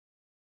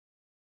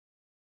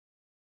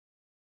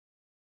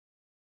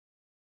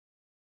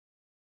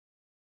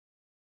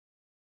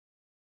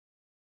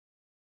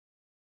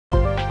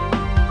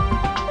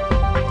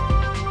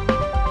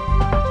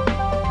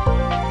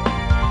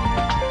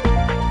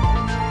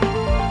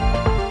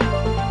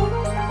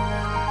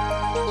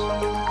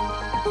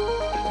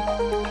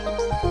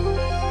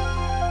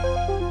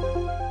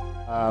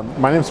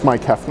my name is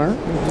Mike Hefner.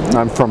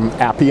 I'm from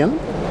Appian.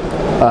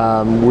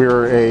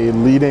 We're a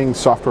leading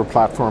software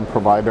platform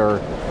provider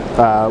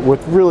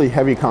with really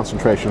heavy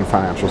concentration in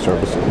financial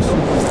services.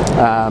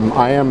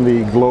 I am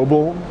the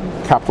global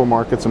capital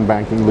markets and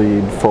banking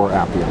lead for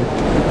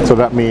Appian. So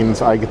that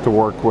means I get to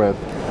work with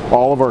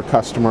all of our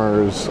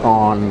customers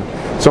on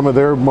some of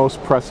their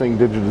most pressing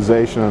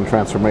digitization and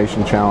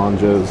transformation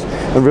challenges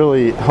and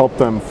really help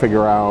them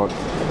figure out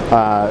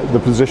the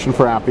position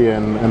for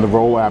Appian and the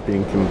role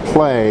Appian can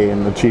play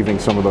in achieving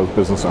some of those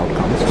business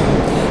outcomes.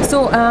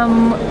 So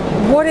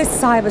what is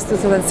Sibos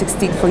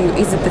 2016 for you?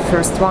 Is it the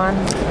first one?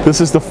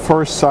 This is the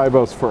first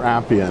Sibos for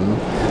Appian.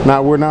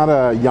 Now, we're not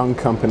a young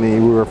company.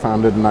 We were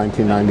founded in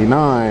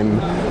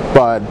 1999,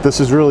 but this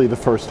is really the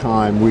first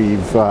time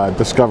we've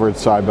discovered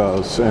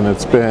Sibos, and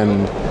it's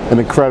been an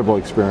incredible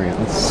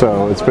experience.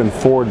 So it's been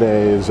 4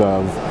 days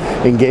of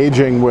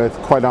engaging with,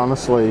 quite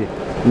honestly,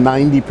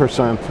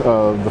 90%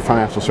 of the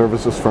financial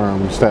services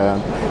firms that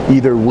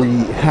either we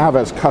have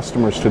as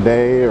customers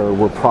today or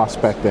we're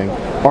prospecting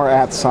are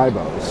at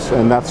Sibos.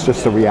 And that's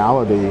just a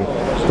reality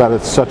that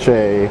it's such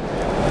a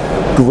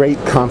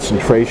great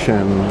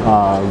concentration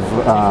of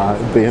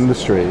the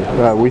industry.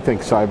 We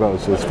think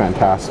Sibos is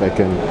fantastic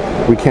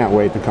and we can't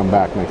wait to come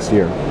back next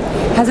year.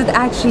 Has it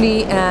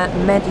actually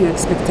met your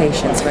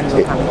expectations when you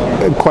were coming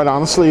here? Quite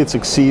honestly, it's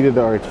exceeded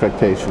our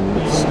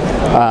expectations.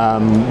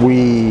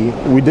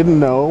 We didn't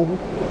know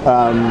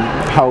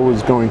how it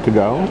was going to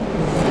go,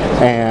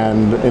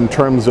 and in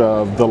terms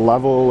of the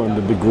level and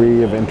the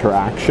degree of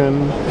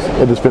interaction,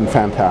 it has been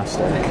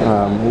fantastic.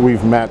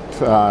 We've met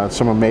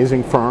some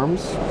amazing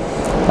firms,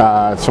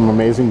 some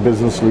amazing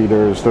business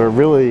leaders that are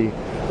really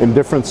in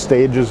different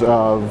stages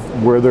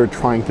of where they're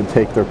trying to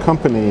take their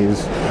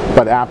companies,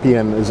 but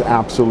Appian is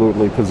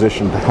absolutely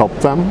positioned to help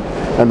them,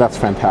 and that's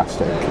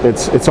fantastic.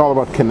 It's all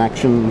about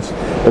connections,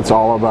 it's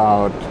all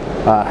about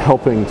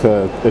helping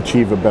to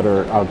achieve a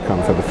better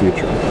outcome for the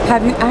future.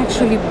 Have you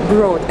actually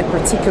brought a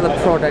particular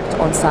product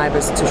on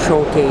Sibos to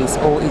showcase,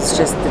 or it's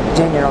just the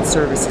general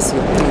services you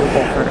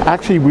offer?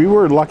 Actually, we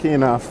were lucky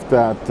enough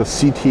that the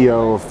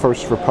CTO of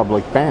First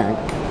Republic Bank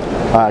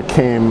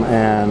came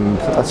and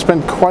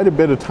spent quite a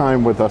bit of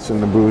time with us in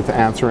the booth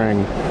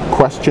answering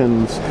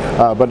questions,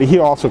 but he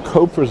also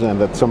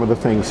co-presented some of the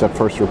things that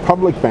First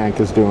Republic Bank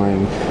is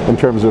doing in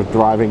terms of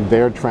driving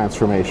their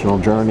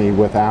transformational journey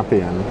with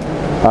Appian.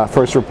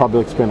 First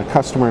Republic's been a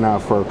customer now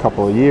for a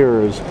couple of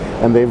years,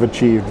 and they've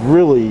achieved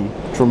really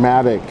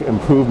dramatic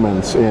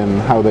improvements in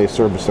how they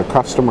service their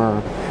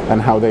customer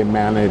and how they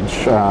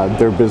manage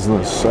their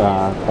business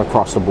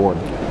across the board.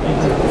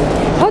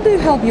 How do you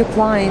help your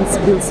clients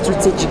build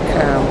strategic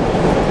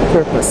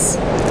purpose?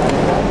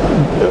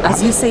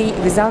 As you say,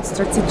 without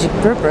strategic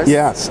purpose.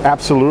 Yes,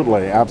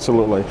 absolutely,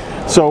 absolutely.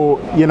 So,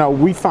 you know,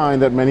 we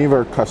find that many of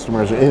our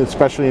customers,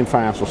 especially in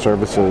financial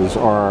services,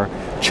 are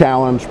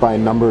challenged by a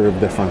number of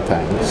different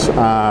things.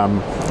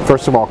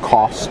 First of all,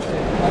 cost.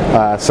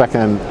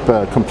 Second,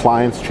 the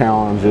compliance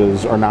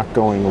challenges are not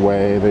going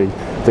away.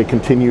 They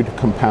continue to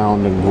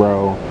compound and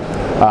grow.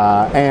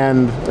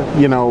 And,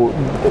 you know,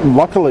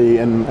 luckily,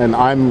 and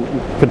I'm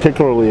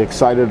particularly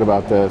excited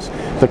about this,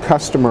 the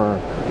customer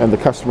and the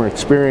customer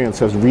experience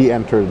has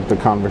re-entered the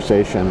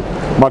conversation.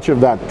 Much of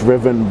that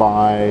driven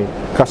by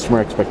customer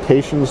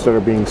expectations that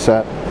are being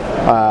set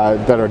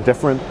that are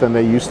different than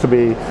they used to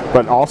be,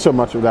 but also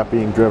much of that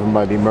being driven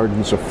by the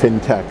emergence of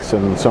FinTechs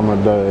and some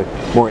of the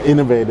more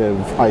innovative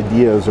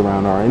ideas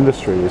around our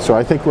industry. So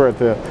I think we're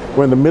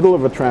in the middle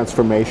of a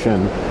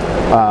transformation,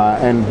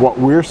 and what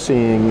we're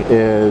seeing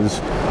is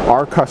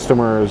our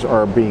customers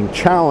are being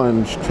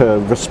challenged to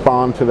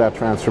respond to that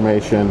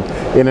transformation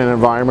in an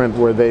environment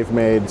where they've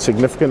made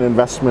significant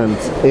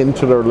investments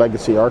into their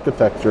legacy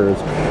architectures,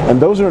 and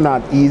those are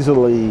not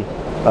easily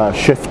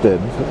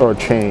shifted or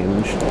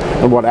changed.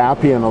 And what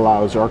Appian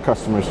allows our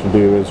customers to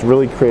do is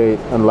really create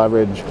and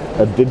leverage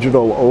a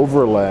digital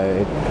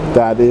overlay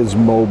that is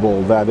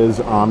mobile, that is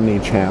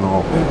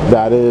omni-channel,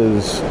 that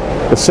is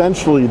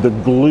essentially the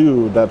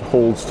glue that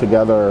holds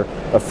together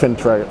a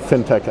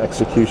FinTech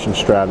execution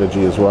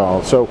strategy as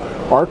well. So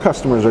our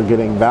customers are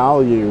getting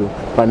value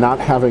by not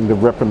having to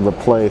rip and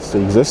replace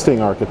the existing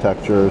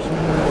architectures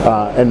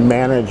and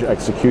manage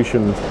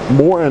execution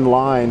more in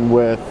line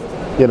with,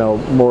 you know,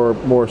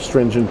 more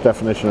stringent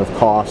definition of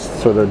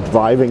costs. So they're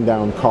driving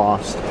down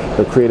cost,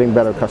 they're creating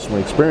better customer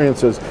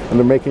experiences, and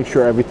they're making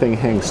sure everything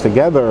hangs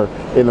together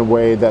in a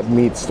way that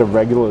meets the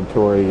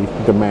regulatory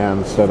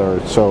demands that are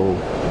so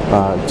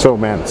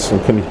immense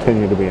and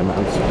continue to be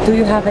immense. Do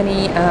you have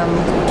any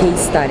case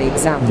study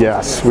examples?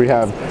 Yes, we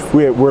have.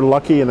 We're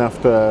lucky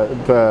enough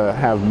to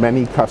have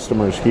many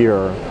customers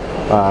here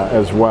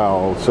as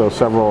well. So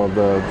several of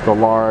the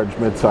large,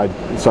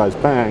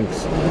 mid-sized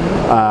banks.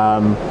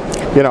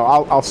 You know,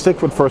 I'll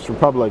stick with First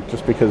Republic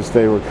just because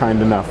they were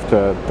kind enough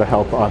to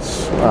help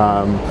us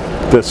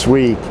this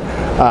week.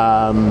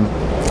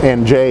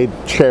 And Jay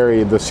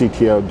Cherry, the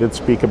CTO, did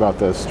speak about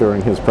this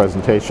during his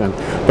presentation.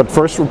 But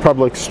First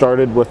Republic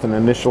started with an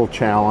initial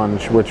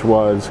challenge, which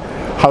was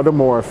how to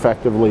more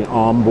effectively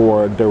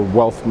onboard their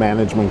wealth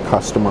management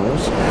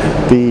customers.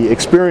 The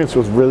experience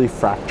was really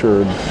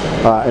fractured,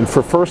 and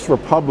for First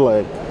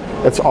Republic,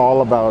 it's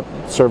all about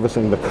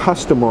servicing the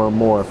customer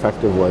more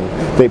effectively.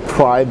 They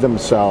pride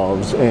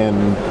themselves in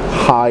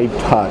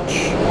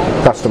high-touch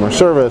customer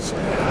service,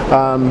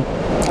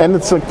 and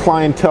it's a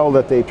clientele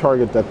that they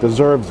target that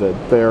deserves it.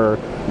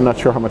 I'm not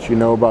sure how much you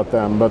know about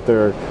them, but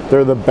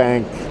they're the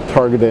bank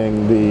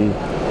targeting the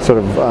sort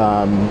of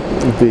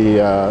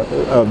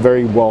a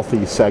very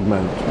wealthy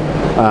segment,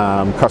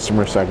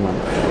 customer segment.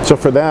 So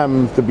for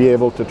them to be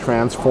able to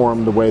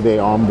transform the way they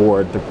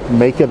onboard, to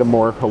make it a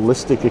more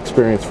holistic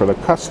experience for the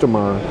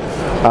customer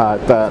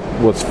that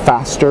was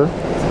faster,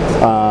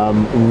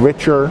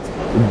 richer,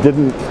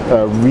 didn't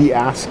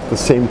re-ask the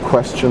same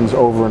questions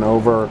over and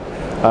over,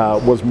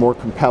 was more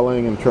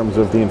compelling in terms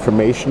of the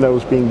information that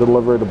was being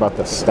delivered about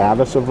the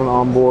status of an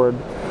onboard,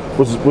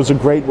 was a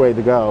great way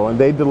to go. And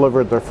they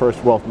delivered their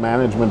first wealth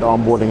management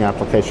onboarding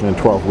application in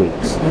 12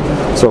 weeks.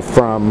 So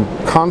from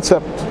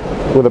concept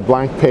with a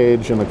blank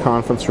page in the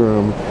conference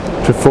room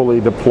to fully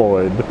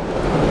deployed.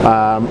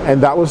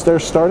 And that was their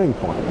starting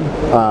point.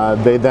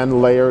 They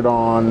then layered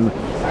on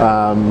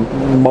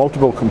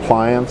multiple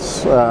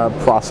compliance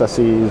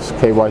processes,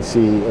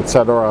 KYC,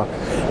 etc.,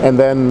 and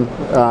then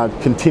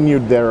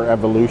continued their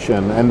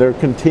evolution. And they're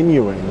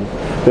continuing.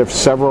 They have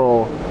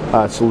several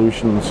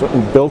solutions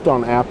built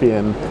on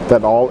Appian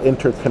that all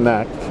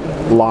interconnect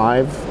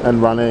live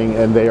and running,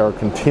 and they are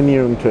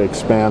continuing to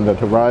expand at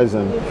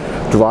Horizon,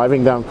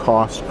 driving down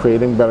costs,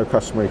 creating better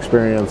customer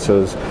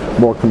experiences,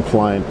 more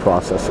compliant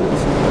processes.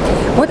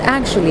 What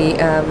actually,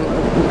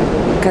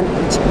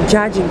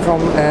 judging from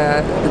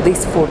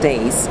these 4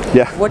 days,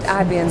 what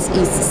Appian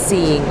is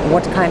seeing,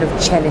 what kind of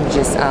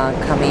challenges are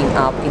coming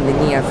up in the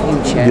near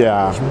future,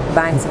 which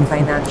banks and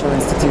financial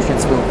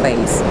institutions will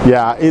face?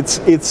 Yeah,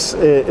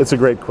 it's a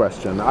great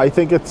question. I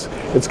think it's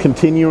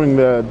continuing.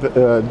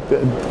 The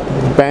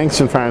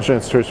banks and financial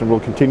institutions will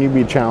continue to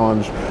be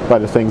challenged by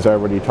the things I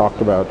already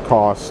talked about: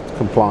 cost,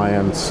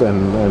 compliance,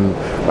 and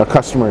a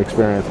customer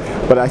experience.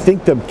 But I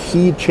think the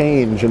key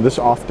change, and this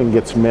often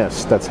gets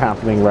missed, that's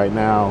happening right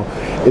now,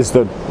 is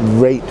the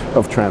rate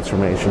of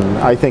transformation.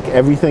 I think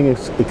everything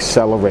is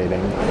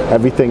accelerating.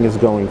 Everything is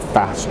going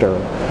faster.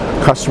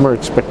 Customer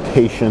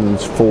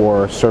expectations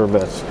for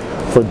service,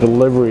 for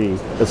delivery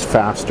is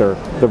faster.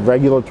 The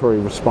regulatory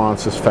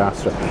response is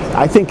faster.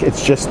 I think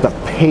it's just the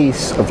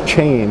pace of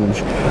change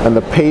and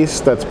the pace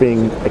that's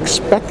being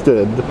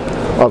expected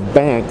of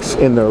banks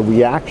in their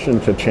reaction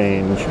to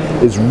change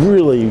is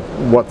really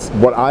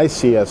what I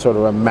see as sort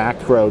of a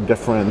macro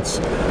difference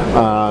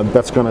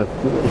that's going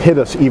to hit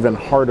us even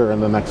harder in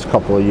the next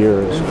couple of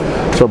years.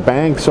 So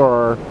banks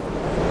are,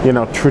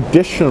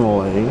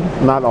 traditionally,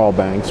 not all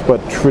banks,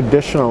 but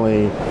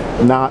traditionally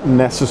not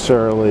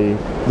necessarily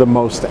the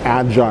most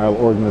agile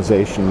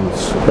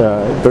organizations.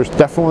 There's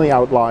definitely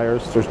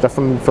outliers, there's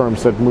definitely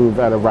firms that move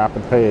at a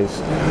rapid pace,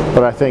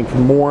 but I think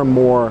more and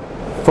more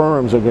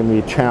firms are going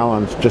to be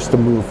challenged just to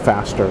move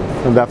faster,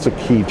 and that's a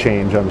key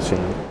change I'm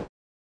seeing.